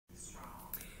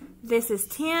This is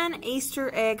 10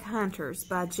 Easter Egg Hunters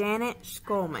by Janet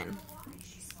Schulman.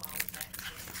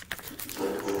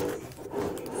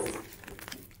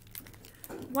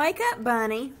 Wake up,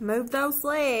 Bunny. Move those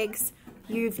legs.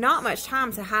 You've not much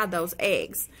time to hide those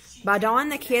eggs. By dawn,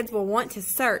 the kids will want to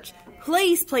search.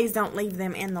 Please, please don't leave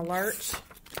them in the lurch.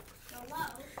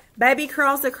 Baby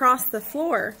crawls across the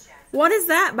floor. What is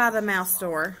that by the mouse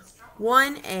door?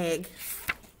 1 egg.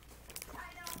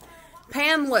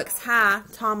 Pam looks high.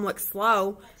 Tom looks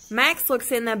low. Max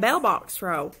looks in the bell box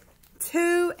row.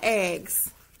 2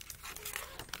 eggs.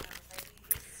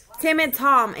 Timid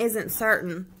Tom isn't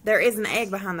certain. There is an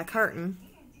egg behind the curtain.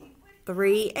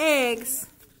 3 eggs.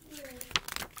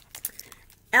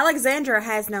 Alexandra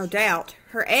has no doubt.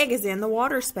 Her egg is in the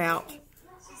water spout.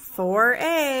 4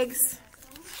 eggs.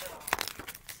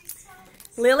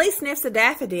 Lily sniffs a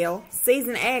daffodil, sees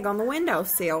an egg on the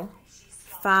windowsill.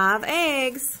 5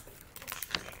 eggs.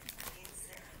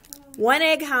 1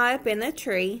 egg high up in the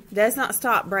tree does not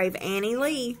stop brave Annie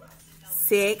Lee.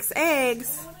 6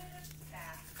 eggs.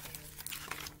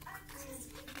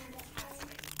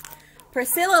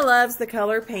 Priscilla loves the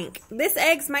color pink. This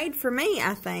egg's made for me,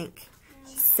 I think.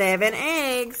 7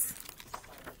 eggs.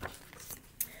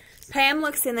 Pam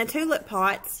looks in the tulip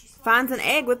pots, finds an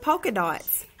egg with polka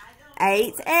dots.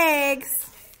 8 eggs.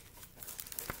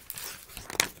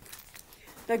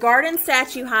 The garden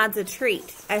statue hides a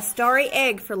treat, a starry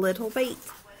egg for little feet.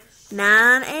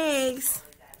 9 eggs.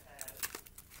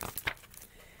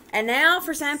 And now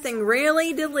for something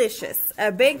really delicious,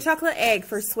 a big chocolate egg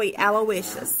for sweet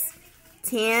Aloysius.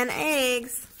 10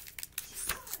 eggs.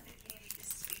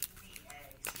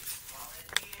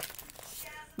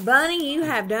 Bunny, you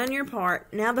have done your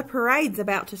part. Now the parade's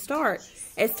about to start.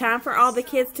 It's time for all the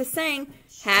kids to sing,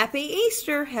 Happy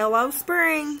Easter, Hello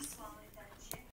Spring.